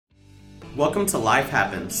Welcome to Life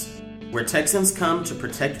Happens, where Texans come to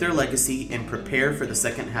protect their legacy and prepare for the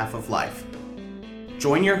second half of life.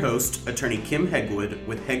 Join your host, Attorney Kim Hegwood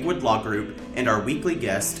with Hegwood Law Group, and our weekly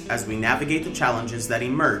guest as we navigate the challenges that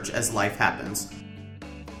emerge as life happens.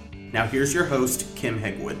 Now here's your host, Kim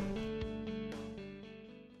Hegwood.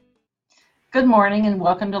 Good morning and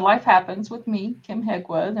welcome to Life Happens with me, Kim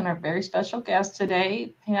Hegwood, and our very special guest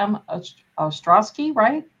today, Pam Ostrowski,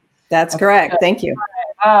 right? That's correct. Thank you.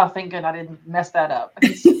 Oh, thank goodness I didn't mess that up.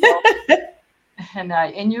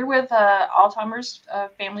 And you're with Alzheimer's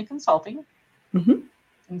Family Consulting. Mm-hmm.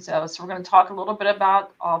 And so we're going to talk a little bit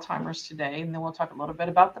about Alzheimer's today, and then we'll talk a little bit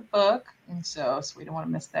about the book. And so we don't want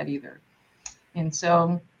to miss that either. And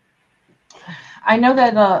so I know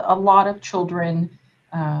that a lot of children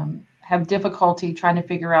have difficulty trying to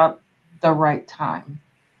figure out the right time,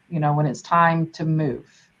 when it's time to move,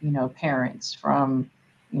 parents from,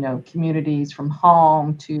 communities, from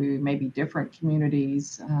home to maybe different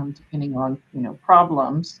communities, depending on,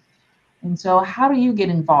 problems. And so how do you get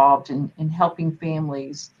involved in helping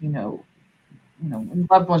families, and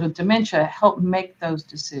loved ones with dementia help make those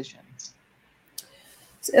decisions?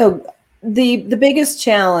 So the biggest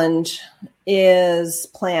challenge is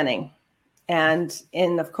planning. And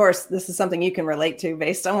of course, this is something you can relate to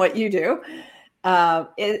based on what you do.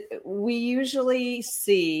 We usually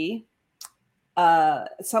see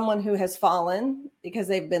someone who has fallen because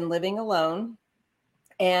they've been living alone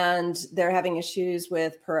and they're having issues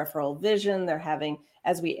with peripheral vision. They're having,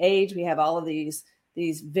 as we age, we have all of these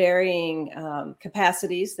varying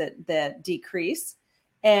capacities that decrease,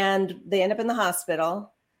 and they end up in the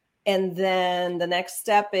hospital. And then the next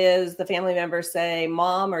step is the family members say,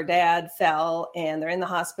 mom or dad fell and they're in the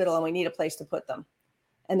hospital and we need a place to put them.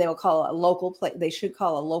 And they will call a local they should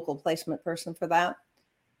call a local placement person for that.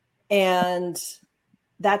 And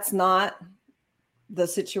that's not the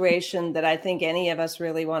situation that I think any of us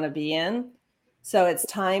really want to be in. So it's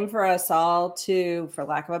time for us all to, for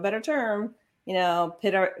lack of a better term,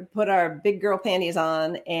 put our big girl panties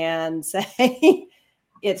on and say,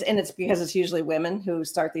 it's because it's usually women who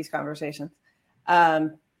start these conversations,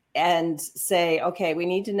 and say, okay, we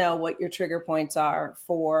need to know what your trigger points are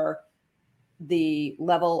for the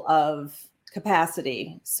level of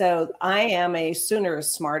capacity. So I am a sooner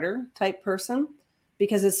is smarter type person,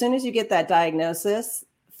 because as soon as you get that diagnosis,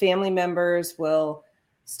 family members will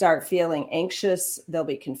start feeling anxious. They'll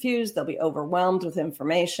be confused. They'll be overwhelmed with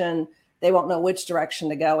information. They won't know which direction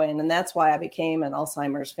to go in. And that's why I became an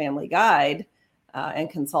Alzheimer's family guide and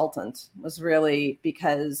consultant, was really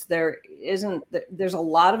because there's a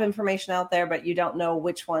lot of information out there, but you don't know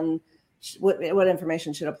which one, what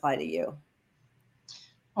information should apply to you.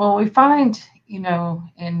 Well, we find,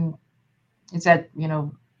 is that,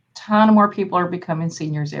 ton more people are becoming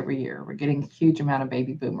seniors every year. We're getting a huge amount of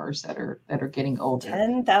baby boomers that are getting older.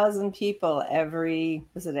 10,000 people every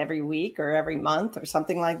week or every month or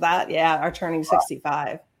something like that. Yeah, are turning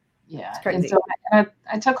 65. Yeah. It's crazy. And so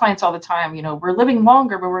I tell clients all the time, we're living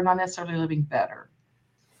longer, but we're not necessarily living better.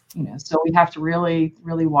 So we have to really,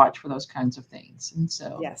 really watch for those kinds of things. And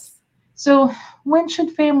so, yes. So when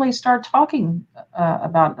should families start talking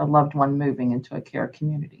about a loved one moving into a care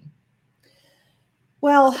community?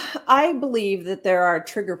 Well, I believe that there are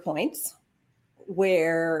trigger points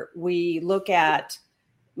where we look at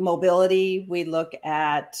mobility, we look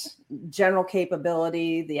at general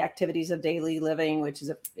capability, the activities of daily living, which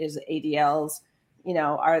is ADLs.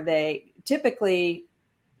 Are they typically,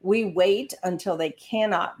 we wait until they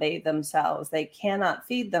cannot bathe themselves, they cannot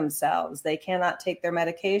feed themselves, they cannot take their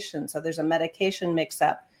medication. So there's a medication mix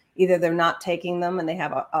up. Either they're not taking them and they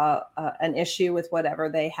have an issue with whatever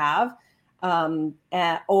they have,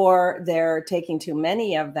 or they're taking too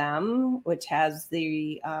many of them, which has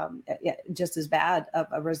the just as bad of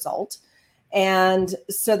a result. And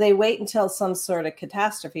so they wait until some sort of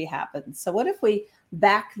catastrophe happens. So what if we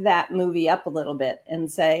back that movie up a little bit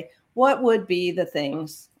and say, what would be the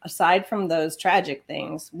things, aside from those tragic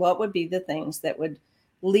things, what would be the things that would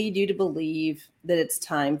lead you to believe that it's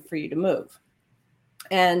time for you to move?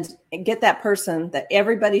 And get that person, that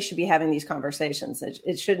everybody should be having these conversations.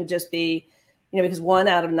 It shouldn't just be, because 1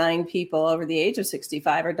 out of 9 people over the age of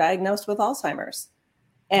 65 are diagnosed with Alzheimer's.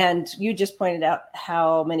 And you just pointed out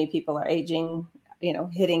how many people are aging,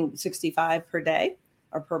 hitting 65 per day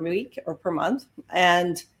or per week or per month.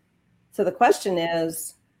 And so the question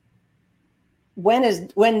is, when is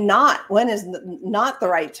not the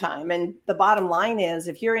right time? And the bottom line is,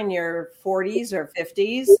 if you're in your 40s or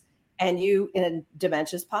 50s, and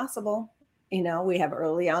dementia is possible. We have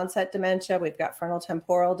early onset dementia. We've got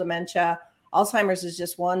frontotemporal dementia. Alzheimer's is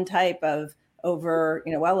just one type of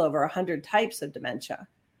well over 100 types of dementia.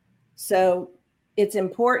 So it's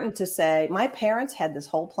important to say, my parents had this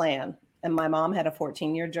whole plan, and my mom had a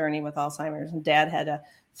 14-year journey with Alzheimer's, and dad had a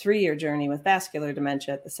 3-year journey with vascular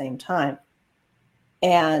dementia at the same time.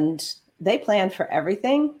 And they planned for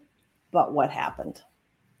everything, but what happened?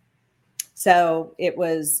 So it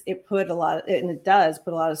does put a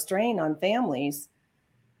lot of strain on families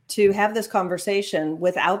to have this conversation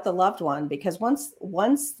without the loved one, because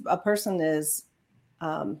once a person is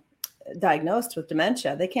diagnosed with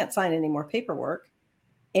dementia, they can't sign any more paperwork,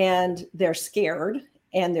 and they're scared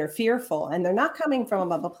and they're fearful, and they're not coming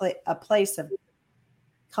from a place of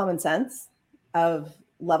common sense, of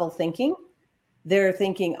level thinking. They're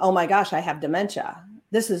thinking, oh my gosh, I have dementia.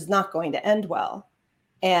 This is not going to end well.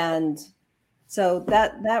 And so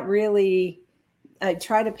that really, I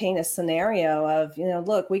try to paint a scenario of,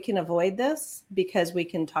 look, we can avoid this because we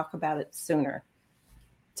can talk about it sooner.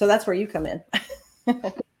 So that's where you come in.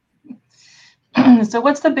 So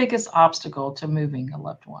what's the biggest obstacle to moving a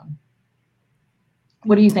loved one?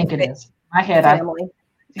 What do you think it is? My head, family.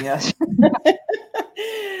 Yes.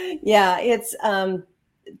 Yeah, it's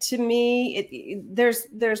to me,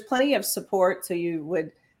 there's plenty of support. So you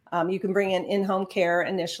can bring in-home care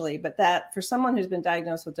initially, but that for someone who's been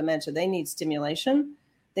diagnosed with dementia, they need stimulation,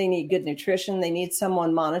 they need good nutrition, they need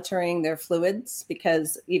someone monitoring their fluids,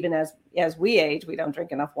 because even as we age, we don't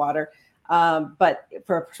drink enough water. But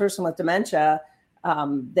for a person with dementia,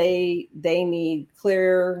 they need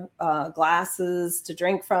clear glasses to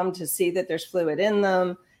drink from to see that there's fluid in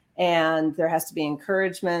them. And there has to be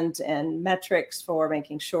encouragement and metrics for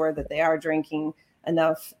making sure that they are drinking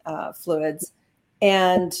enough fluids.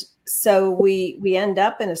 And so we end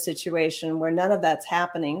up in a situation where none of that's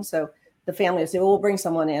happening. So the family will say, well, we'll bring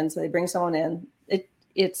someone in. So they bring someone in.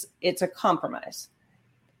 It's a compromise.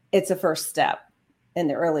 It's a first step in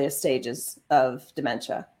the earliest stages of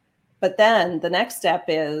dementia. But then the next step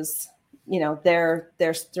is,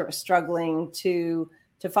 they're struggling to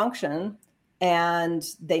function, and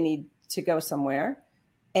they need to go somewhere.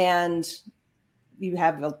 And you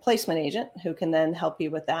have a placement agent who can then help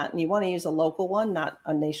you with that. And you want to use a local one, not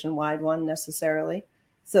a nationwide one necessarily.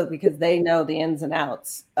 So because they know the ins and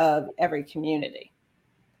outs of every community.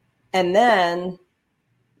 And then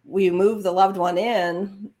we move the loved one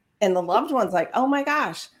in, and the loved one's like, oh my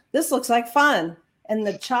gosh, this looks like fun. And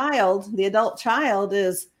the adult child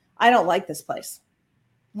is, I don't like this place.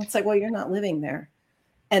 And it's like, well, you're not living there.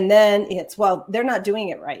 And then it's, well, they're not doing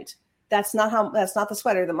it right. That's not the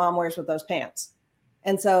sweater that mom wears with those pants.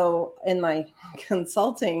 And so in my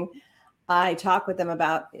consulting, I talk with them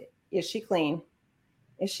about, is she clean?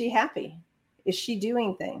 Is she happy? Is she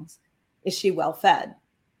doing things? Is she well fed?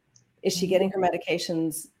 Is she getting her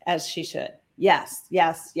medications as she should? Yes,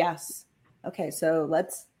 yes, yes. Okay, so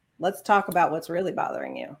let's talk about what's really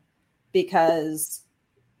bothering you, because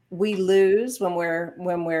we lose when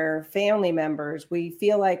we're family members. We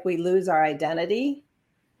feel like we lose our identity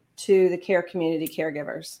to the care community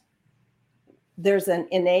caregivers. There's an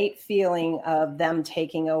innate feeling of them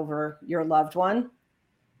taking over your loved one.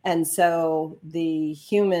 And so the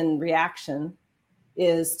human reaction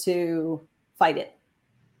is to fight it.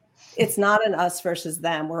 It's not an us versus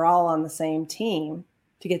them. We're all on the same team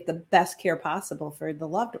to get the best care possible for the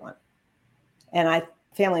loved one. And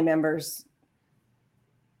family members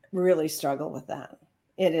really struggle with that.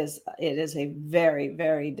 It is a very,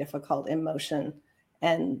 very difficult emotion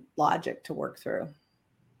and logic to work through.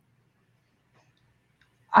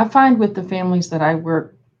 I find with the families that I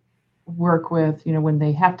work with, when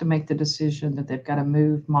they have to make the decision that they've got to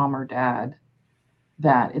move mom or dad,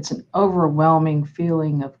 that it's an overwhelming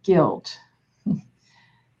feeling of guilt,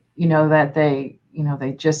 that they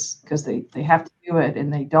just, because they have to do it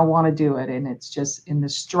and they don't want to do it. And it's just, the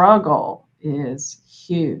struggle is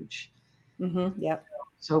huge. Mm-hmm. Yep.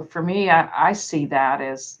 So for me, I see that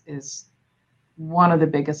as one of the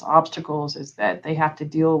biggest obstacles, is that they have to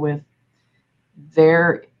deal with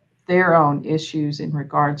their own issues in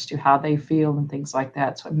regards to how they feel and things like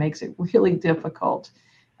that. So it makes it really difficult,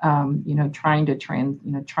 trying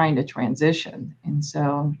to transition. And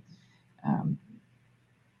so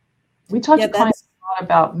we talk to clients a lot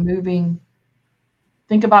about moving.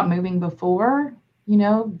 Think about moving before,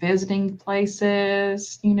 visiting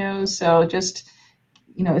places, so just,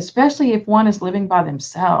 especially if one is living by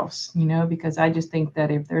themselves, because I just think that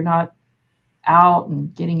if they're not out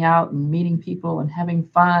and getting out and meeting people and having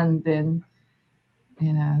fun, then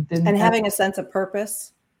having a sense of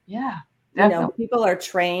purpose. Yeah, definitely. People are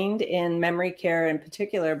trained in memory care in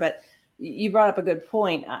particular, but you brought up a good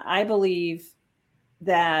point. I believe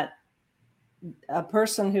that a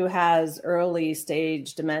person who has early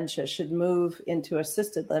stage dementia should move into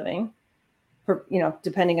assisted living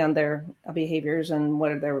depending on their behaviors and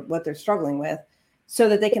what they're struggling with, so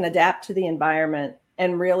that they can adapt to the environment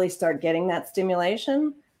and really start getting that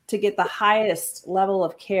stimulation to get the highest level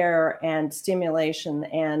of care and stimulation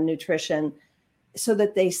and nutrition, so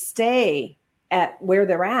that they stay at where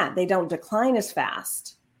they're at. They don't decline as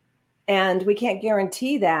fast. And we can't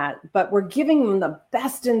guarantee that, but we're giving them the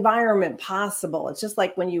best environment possible. It's just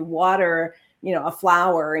like when you water, a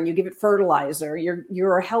flower and you give it fertilizer,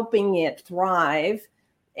 you're helping it thrive,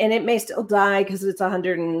 and it may still die because it's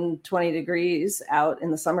 120 degrees out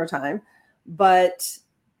in the summertime, but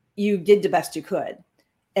you did the best you could.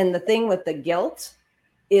 And the thing with the guilt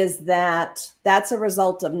is that that's a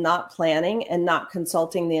result of not planning and not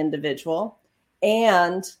consulting the individual,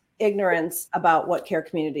 and ignorance about what care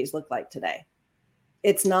communities look like today.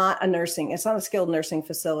 It's not a skilled nursing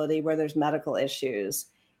facility where there's medical issues.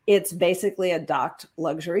 It's basically a docked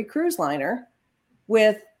luxury cruise liner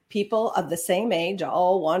with people of the same age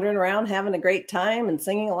all wandering around having a great time and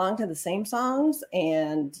singing along to the same songs,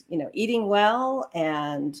 and eating well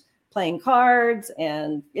and playing cards,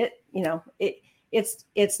 and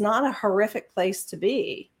it's not a horrific place to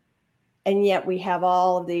be. And yet we have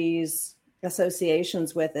all of these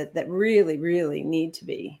associations with it that really, really need to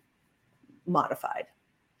be modified.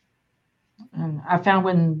 And I found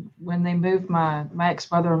when they moved my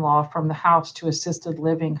ex-mother-in-law from the house to assisted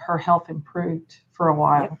living, her health improved for a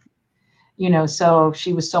while. Yep. So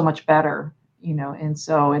she was so much better,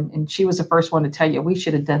 and she was the first one to tell you, we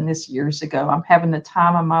should have done this years ago. I'm having the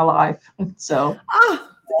time of my life. So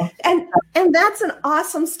and that's an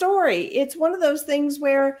awesome story. It's one of those things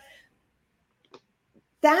where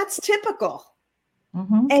that's typical.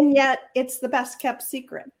 Mm-hmm. And yet it's the best kept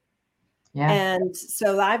secret. Yeah. And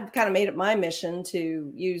so I've kind of made it my mission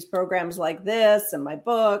to use programs like this and my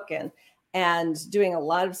book and doing a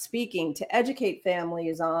lot of speaking to educate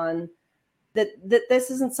families on that this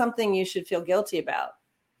isn't something you should feel guilty about.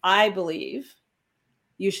 I believe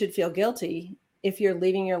you should feel guilty if you're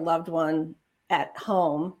leaving your loved one at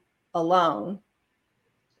home alone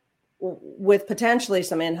with potentially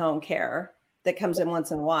some in-home care that comes in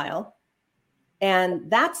once in a while. And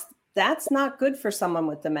that's not good for someone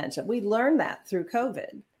with dementia. We learned that through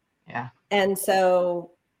COVID. Yeah. And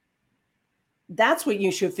so that's what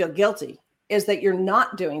you should feel guilty, is that you're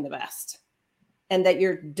not doing the best and that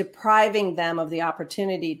you're depriving them of the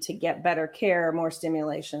opportunity to get better care, more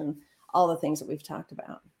stimulation, all the things that we've talked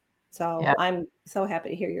about. So yeah. I'm so happy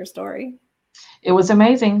to hear your story. It was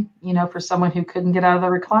amazing, for someone who couldn't get out of the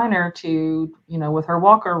recliner to, with her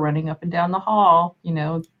walker running up and down the hall,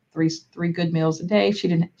 three good meals a day. She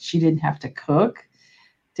didn't have to cook,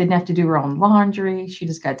 didn't have to do her own laundry. She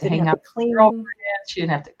just got to hang out with her girlfriend. She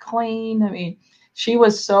didn't have to clean. I mean, she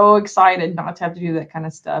was so excited not to have to do that kind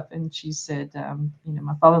of stuff. And she said,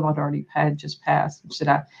 my father-in-law already had just passed. She said,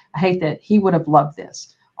 I hate that. He would have loved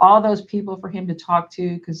this. All those people for him to talk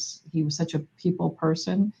to, because he was such a people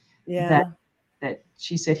person. Yeah. That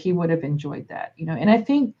she said he would have enjoyed that, and I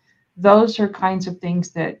think those are kinds of things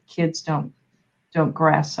that kids don't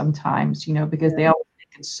grasp sometimes, because they always think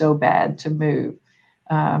it's so bad to move.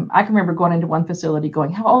 I can remember going into one facility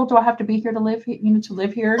going, how old do I have to be here to live here? To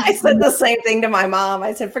live here? I said the same thing to my mom.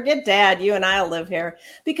 I said, forget Dad, you and I'll live here,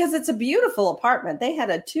 because it's a beautiful apartment. They had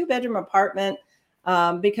a 2-bedroom apartment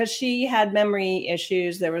because she had memory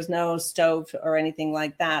issues. There was no stove or anything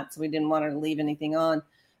like that, so we didn't want her to leave anything on.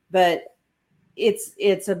 But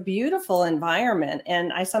it's a beautiful environment.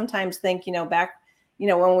 And I sometimes think, back,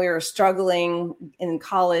 when we were struggling in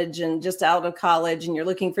college and just out of college, and you're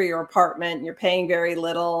looking for your apartment and you're paying very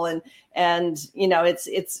little. And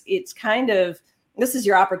it's kind of, this is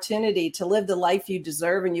your opportunity to live the life you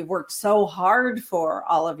deserve. And you've worked so hard for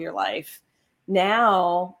all of your life.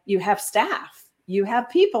 Now you have staff, you have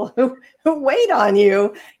people who wait on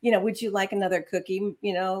you. Would you like another cookie,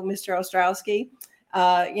 Mr. Ostrowski?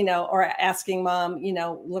 Or asking mom,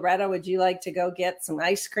 Loretta, would you like to go get some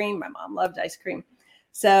ice cream? My mom loved ice cream.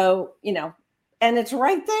 So, and it's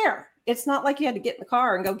right there. It's not like you had to get in the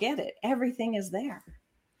car and go get it. Everything is there.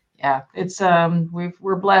 Yeah, it's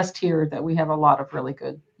we're blessed here that we have a lot of really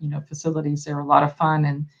good, facilities. They're a lot of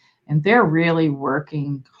fun, and they're really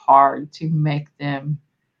working hard to make them,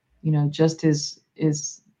 just as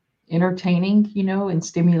entertaining, and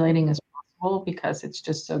stimulating as possible, because it's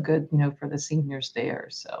just so good, for the seniors there.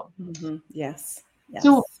 So yes.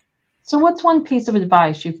 So what's one piece of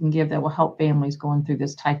advice you can give that will help families going through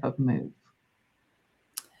this type of move?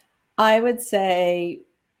 I would say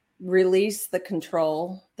release the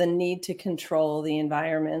control, the need to control the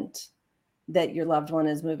environment that your loved one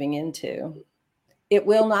is moving into. It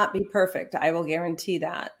will not be perfect. I will guarantee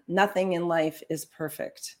that. Nothing in life is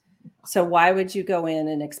perfect. So why would you go in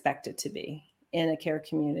and expect it to be in a care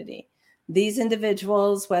community? These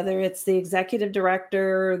individuals, whether it's the executive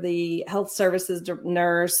director, the health services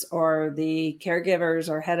nurse, or the caregivers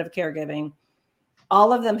or head of caregiving,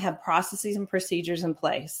 all of them have processes and procedures in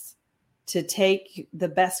place to take the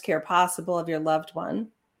best care possible of your loved one.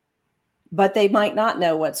 But they might not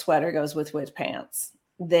know what sweater goes with which pants.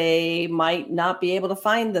 They might not be able to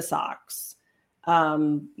find the socks.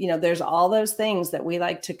 There's all those things that we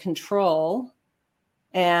like to control.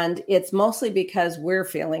 And it's mostly because we're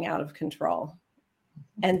feeling out of control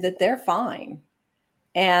and that they're fine.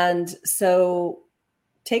 And so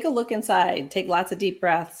take a look inside, take lots of deep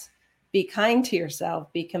breaths, be kind to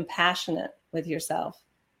yourself, be compassionate with yourself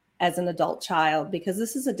as an adult child, because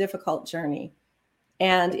this is a difficult journey.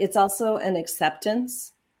 And it's also an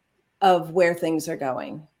acceptance of where things are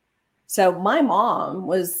going. So my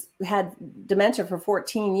mom had dementia for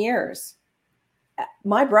 14 years.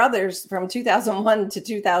 My brothers from 2001 to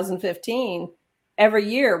 2015, every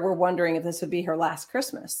year were wondering if this would be her last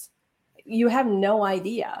Christmas. You have no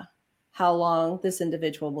idea how long this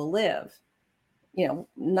individual will live.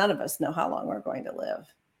 None of us know how long we're going to live.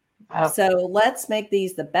 Oh. So let's make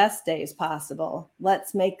these the best days possible.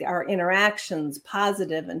 Let's make our interactions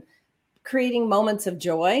positive and creating moments of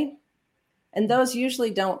joy. And those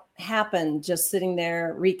usually don't happen just sitting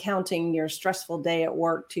there recounting your stressful day at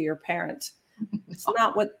work to your parent. That's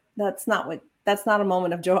not a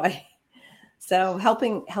moment of joy. So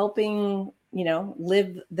helping helping them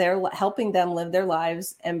live their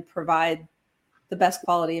lives and provide the best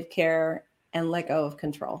quality of care and let go of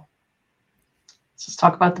control. Let's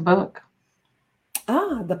talk about the book.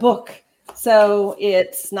 The book. So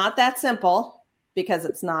it's not that simple, because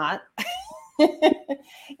it's not.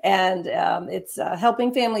 And it's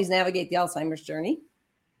helping families navigate the Alzheimer's journey.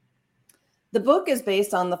 The book is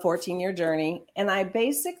based on the 14-year journey, and I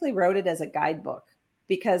basically wrote it as a guidebook,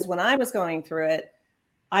 because when I was going through it,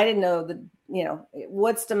 I didn't know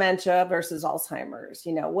what's dementia versus Alzheimer's,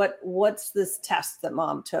 what's this test that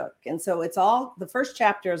mom took. And so the first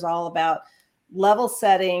chapter is all about level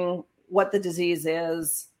setting what the disease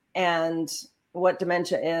is and what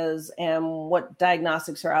dementia is and what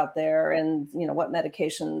diagnostics are out there and, what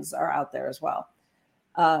medications are out there as well.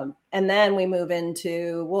 And then we move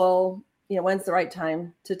into, when's the right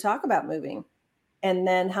time to talk about moving? And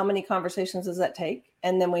then how many conversations does that take?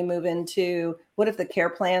 And then we move into, what if the care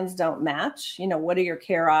plans don't match? What are your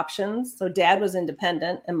care options? So dad was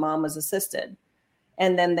independent and mom was assisted.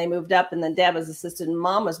 And then they moved up, and then dad was assisted and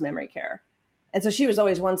mom was memory care. And so she was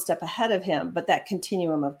always one step ahead of him, but that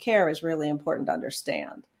continuum of care is really important to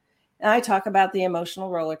understand. And I talk about the emotional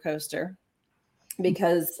roller coaster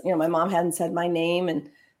because, my mom hadn't said my name in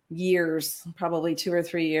years, probably 2 or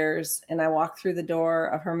 3 years. And I walked through the door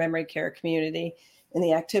of her memory care community in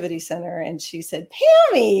the activity center, and she said,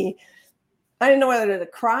 "Pammy." I didn't know whether to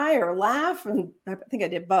cry or laugh, and I think I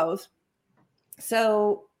did both.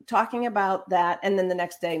 So talking about that, and then the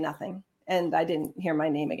next day, nothing. And I didn't hear my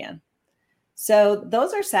name again. So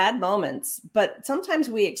those are sad moments, but sometimes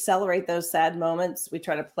we accelerate those sad moments. We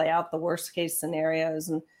try to play out the worst case scenarios.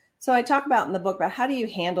 And so I talk about in the book about how do you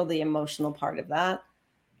handle the emotional part of that?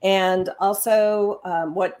 And also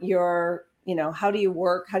how do you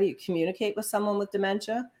work? How do you communicate with someone with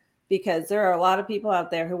dementia? Because there are a lot of people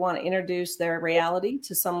out there who want to introduce their reality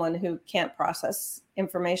to someone who can't process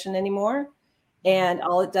information anymore. And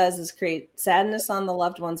all it does is create sadness on the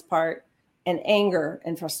loved one's part and anger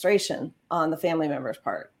and frustration on the family member's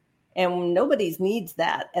part. And nobody needs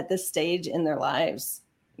that at this stage in their lives.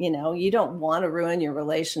 You don't want to ruin your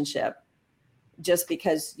relationship just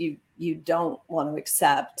because you don't want to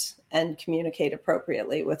accept and communicate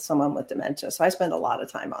appropriately with someone with dementia. So I spend a lot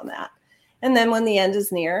of time on that. And then when the end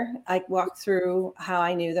is near, I walk through how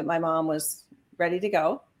I knew that my mom was ready to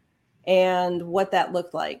go and what that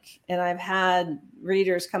looked like. And I've had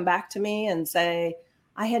readers come back to me and say,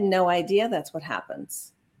 I had no idea that's what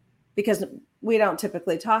happens, because we don't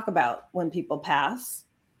typically talk about when people pass.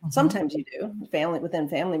 Mm-hmm. Sometimes you do, within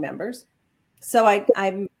family members. So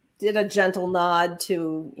I did a gentle nod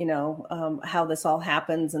to, how this all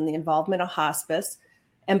happens and the involvement of hospice.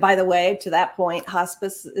 And by the way, to that point,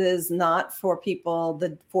 hospice is not for people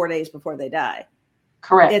the 4 days before they die.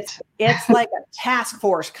 Correct. It's like a task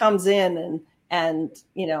force comes in and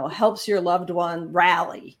helps your loved one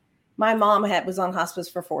rally. My mom was on hospice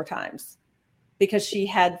for 4 times because she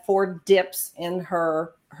had 4 dips in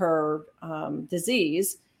her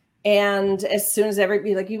disease. And as soon as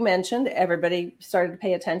like you mentioned, everybody started to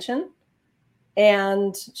pay attention,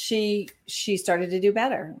 and she started to do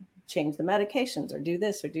better, change the medications or do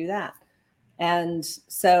this or do that. And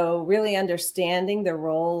so really understanding the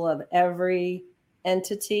role of every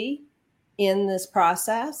entity in this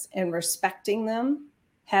process and respecting them,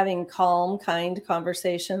 having calm, kind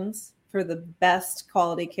conversations for the best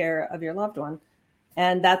quality care of your loved one.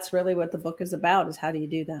 And that's really what the book is about, is how do you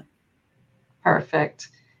do that? Perfect.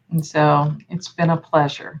 And so it's been a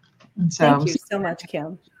pleasure. And so thank you so much,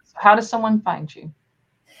 Kim. How does someone find you?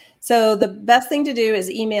 So the best thing to do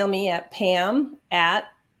is email me at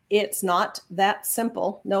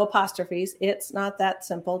pam@itsnotthatsimple, no apostrophes,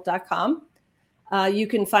 itsnotthatsimple.com. You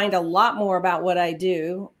can find a lot more about what I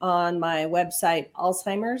do on my website,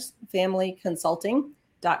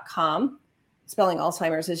 alzheimersfamilyconsulting.com. Spelling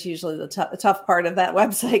Alzheimer's is usually the tough part of that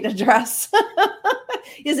website address.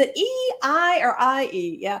 Is it E-I or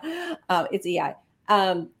I-E? Yeah, it's E-I.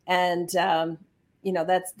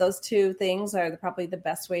 That's those two things are probably the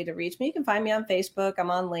best way to reach me. You can find me on Facebook.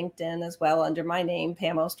 I'm on LinkedIn as well under my name,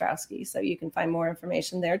 Pam Ostrowski. So you can find more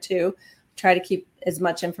information there too. Try to keep as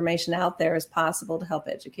much information out there as possible to help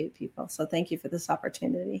educate people. So thank you for this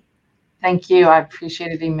opportunity. Thank you. I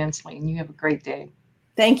appreciate it immensely. And you have a great day.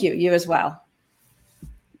 Thank you. You as well.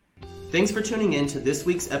 Thanks for tuning in to this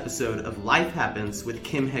week's episode of Life Happens with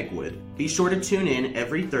Kim Hegwood. Be sure to tune in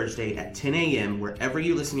every Thursday at 10 a.m. wherever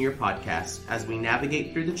you listen to your podcast as we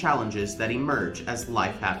navigate through the challenges that emerge as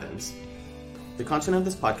life happens. The content of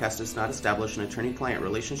this podcast does not establish an attorney-client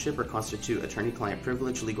relationship or constitute attorney-client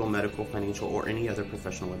privilege, legal, medical, financial, or any other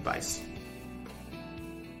professional advice.